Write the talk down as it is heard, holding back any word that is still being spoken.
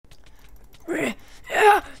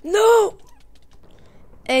No!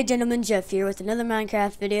 Hey gentlemen, Jeff here with another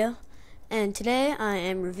Minecraft video, and today I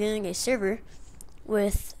am reviewing a server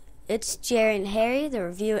with It's Jerry and Harry, the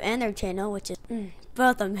review and their channel, which is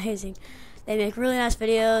both amazing. They make really nice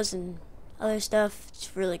videos and other stuff.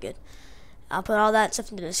 It's really good. I'll put all that stuff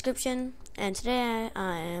in the description, and today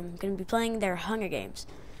I am going to be playing their Hunger Games.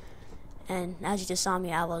 And as you just saw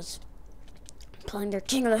me, I was playing their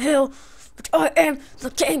King of the Hill, which I am the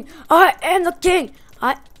king. I am the king.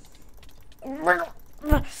 I'm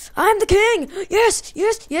the king. Yes,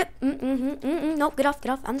 yes, yep. No, get off, get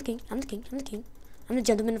off. I'm the king. I'm the king. I'm the king. I'm the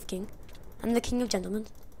gentleman of king. I'm the king of gentlemen.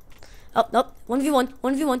 Oh, nope. 1v1,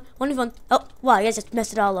 1v1, 1v1. Oh, wow, you guys just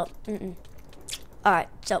messed it all up. Alright,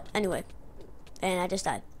 so, anyway. And I just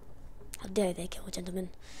died. How dare they kill a gentleman.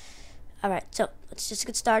 Alright, so, let's just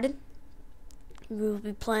get started. We will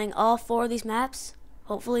be playing all 4 of these maps.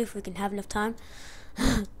 Hopefully, if we can have enough time.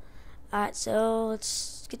 Alright, so,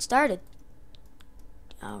 let's get started.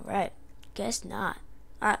 Alright, guess not.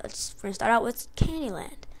 Alright, we're gonna start out with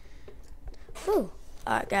Candyland. Whew.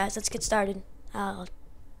 Alright guys, let's get started. I'll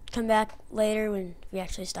come back later when we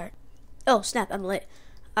actually start. Oh snap, I'm late.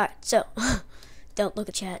 Alright, so don't look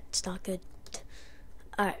at chat, it's not good.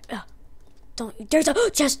 Alright, don't you dare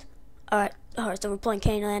to chest! Alright, so we're playing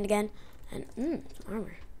Candyland again. And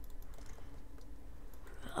armor.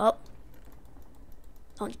 Oh.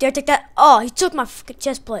 Don't you dare take that! Oh, he took my fucking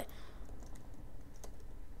chest plate.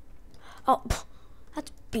 Oh,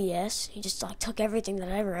 that's BS. He just like took everything that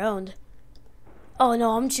I ever owned. Oh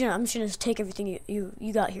no, I'm just gonna take everything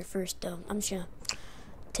you got here first though. I'm just gonna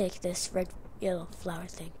take this red yellow flower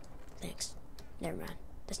thing. Thanks. Never mind.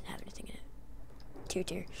 Doesn't have anything in it.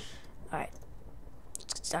 Tier. Alright.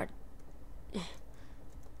 Let's get started.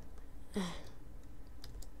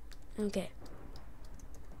 Okay.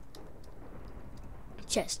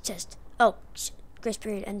 Chest. Oh, grace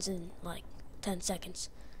period ends in like 10 seconds.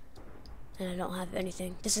 And I don't have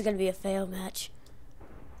anything. This is gonna be a fail match.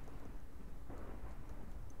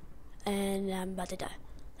 And I'm about to die.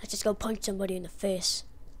 Let's just go punch somebody in the face.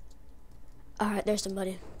 Alright, there's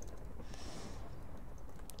somebody.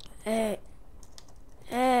 Hey.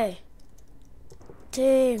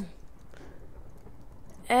 Team.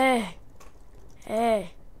 Hey.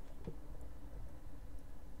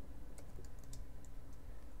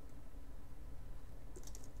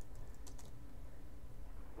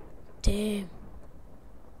 Team.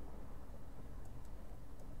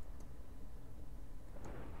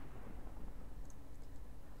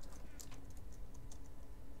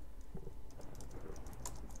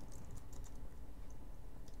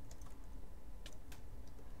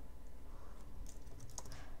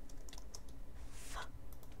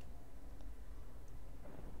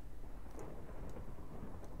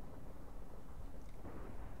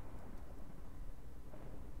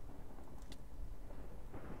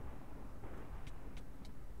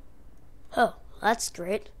 Oh, that's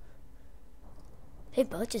great. They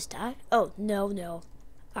both just died? Oh, no.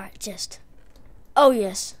 Alright, just. Oh,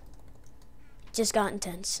 yes. Just got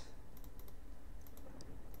intense.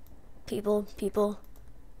 People.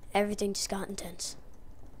 Everything just got intense.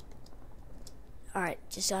 Alright,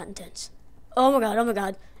 just got intense. Oh my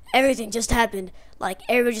god. Everything just happened. Like,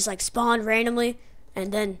 everybody just, like, spawned randomly.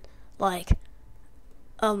 And then, like,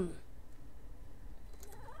 I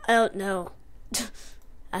don't know.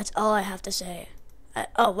 That's all I have to say.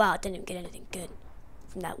 Oh wow, I didn't even get anything good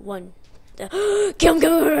from that one. Kill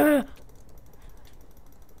him!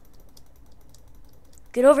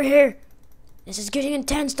 Get over here! This is getting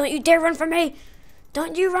intense. Don't you dare run from me!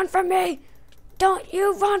 Don't you run from me! Don't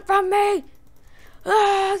you run from me!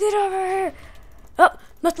 Ah, get over here! Oh,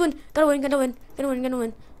 must win. Gotta win. I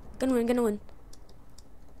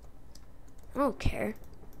don't care.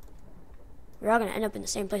 We're all gonna end up in the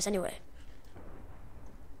same place anyway.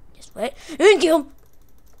 Just wait and kill him.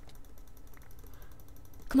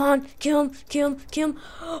 Come on, kill him.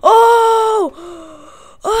 Oh!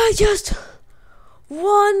 I just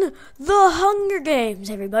won the Hunger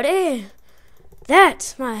Games, everybody.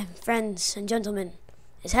 That, my friends and gentlemen,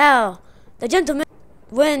 is how the gentlemen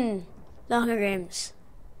win the Hunger Games.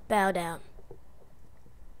 Bow down.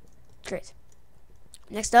 Great.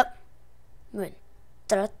 Next up, Moon.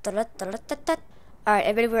 Alright,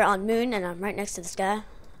 everybody, we're on Moon, and I'm right next to this guy.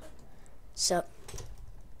 Sup.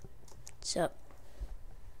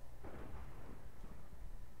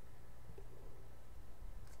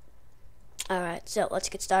 Alright, so let's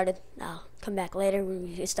get started. I'll come back later when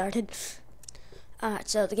we get started. Alright,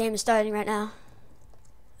 so the game is starting right now.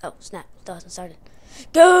 Oh, snap. Still hasn't started.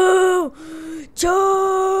 Go!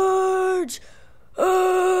 Charge!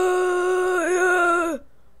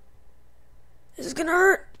 is gonna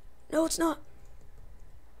hurt. No, it's not.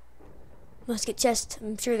 Must get chest.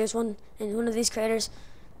 I'm sure there's one in one of these craters.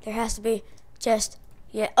 There has to be chest.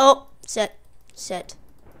 Yeah. Oh, set.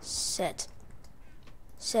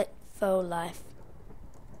 Faux life.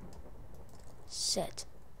 Set.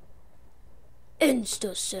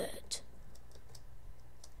 Insta set.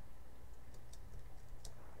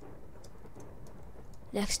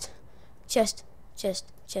 Next. Chest.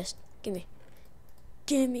 Gimme.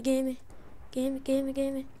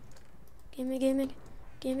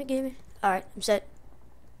 Alright, I'm set.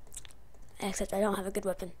 Except I don't have a good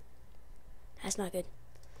weapon. That's not good.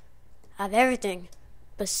 I have everything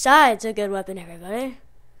besides a good weapon, everybody.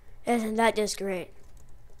 Isn't that just great?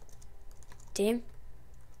 Team?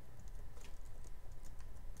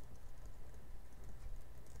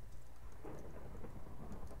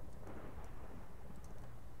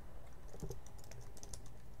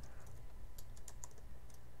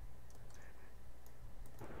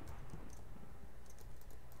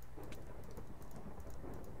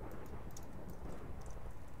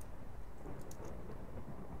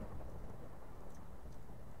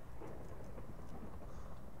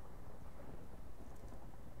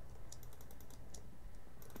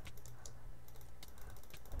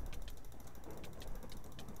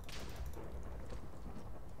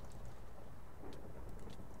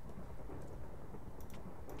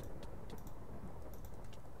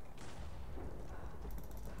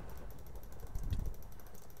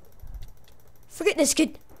 Forget this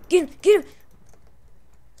kid. Get him.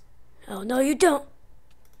 Oh, no, you don't.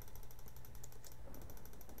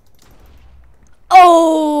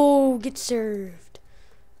 Oh, get served.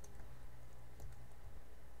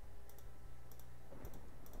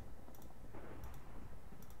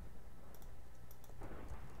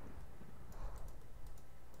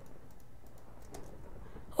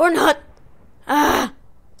 Or not. Ah.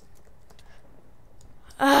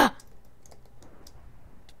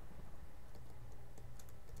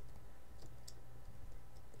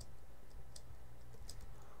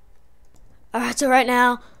 Alright, so right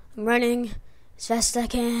now, I'm running as fast as I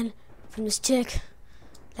can from this chick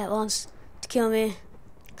that wants to kill me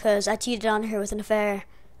because I cheated on her with an affair.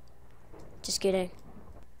 Just kidding.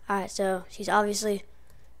 Alright, so she's obviously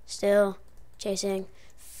still chasing.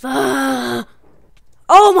 Oh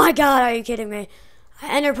my god, are you kidding me?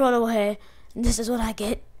 I enter portal away, and this is what I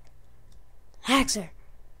get. Haxer.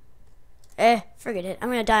 Forget it. I'm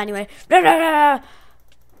gonna die anyway.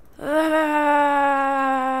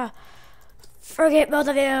 Forget both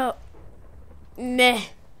of you. Meh.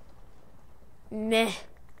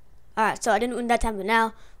 Alright, so I didn't win that time, but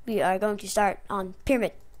now we are going to start on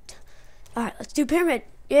pyramid. Alright, let's do pyramid.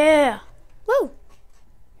 Yeah. Woo.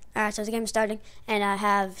 Alright, so the game is starting, and I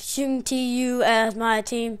have Shung TU as my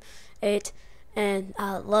teammate, and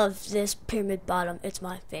I love this pyramid bottom. It's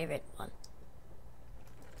my favorite one.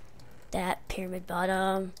 That pyramid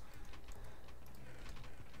bottom.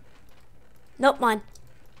 Nope, mine.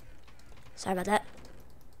 Sorry about that.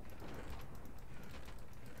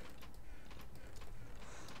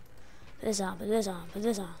 Put this on.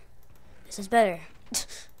 This is better. Put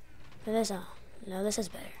this on. No, this is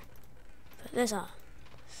better. Put this on.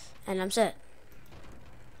 And I'm set.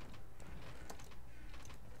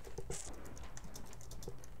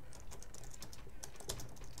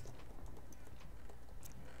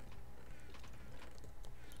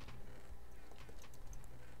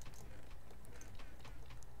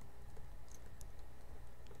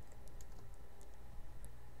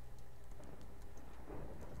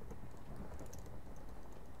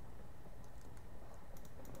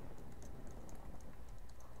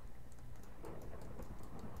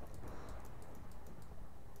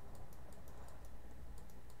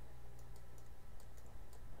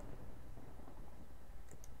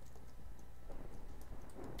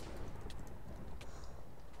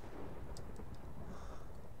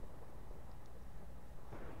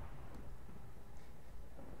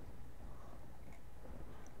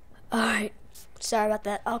 Alright, sorry about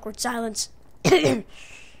that awkward silence.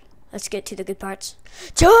 Let's get to the good parts.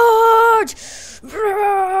 Charge!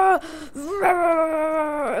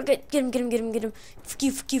 Get him.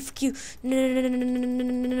 Fuck you.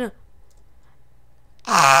 No.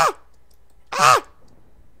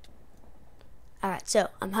 Alright, so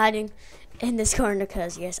I'm hiding in this corner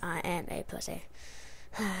because, yes, I am a pussy.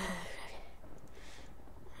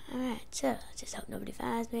 Alright, so just hope nobody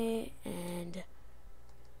finds me, and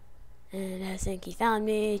I think he found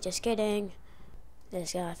me. Just kidding.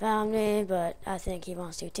 This guy found me, but I think he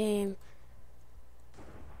wants to team.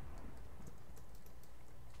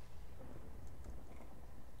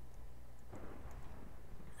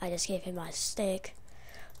 I just gave him my steak.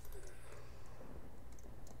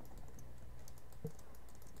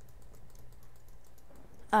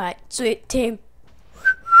 Alright, sweet team.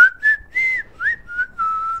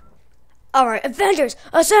 Alright, Avengers,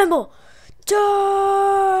 assemble!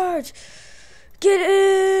 Charge! Get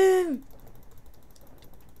him!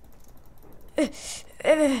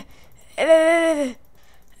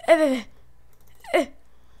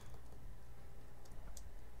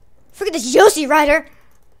 Forget this Yossi Rider!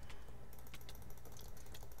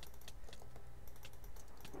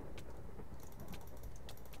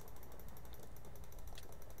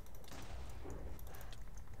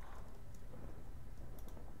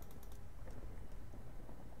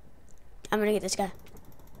 I'm gonna get this guy.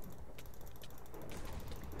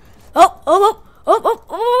 Oh.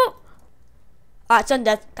 Alright, sudden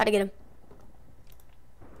death. Gotta get him.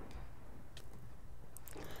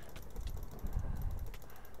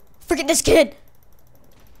 Forget this kid.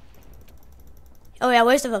 Oh yeah,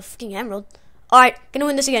 waste of a fucking emerald. Alright, gonna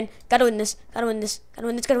win this again. Gotta win this. Gotta win this. Gotta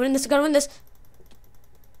win this. Gotta win this. Gotta win this.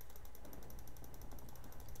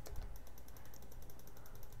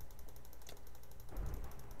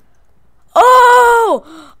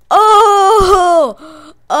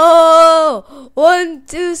 Oh! 1,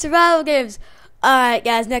 2 survival games. Alright,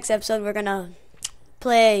 guys, next episode we're gonna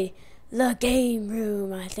play the game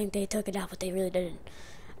room. I think they took it out, but they really didn't.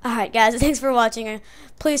 Alright, guys, thanks for watching.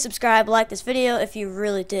 Please subscribe, like this video if you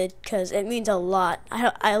really did, because it means a lot.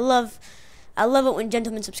 I love it when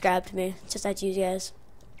gentlemen subscribe to me, just like you guys.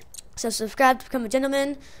 So subscribe to become a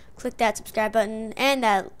gentleman. Click that subscribe button and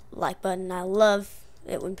that like button. I love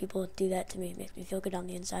it when people do that to me. It makes me feel good on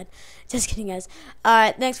the inside. Just kidding, guys.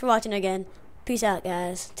 Alright, thanks for watching again. Peace out,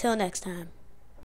 guys. Till next time.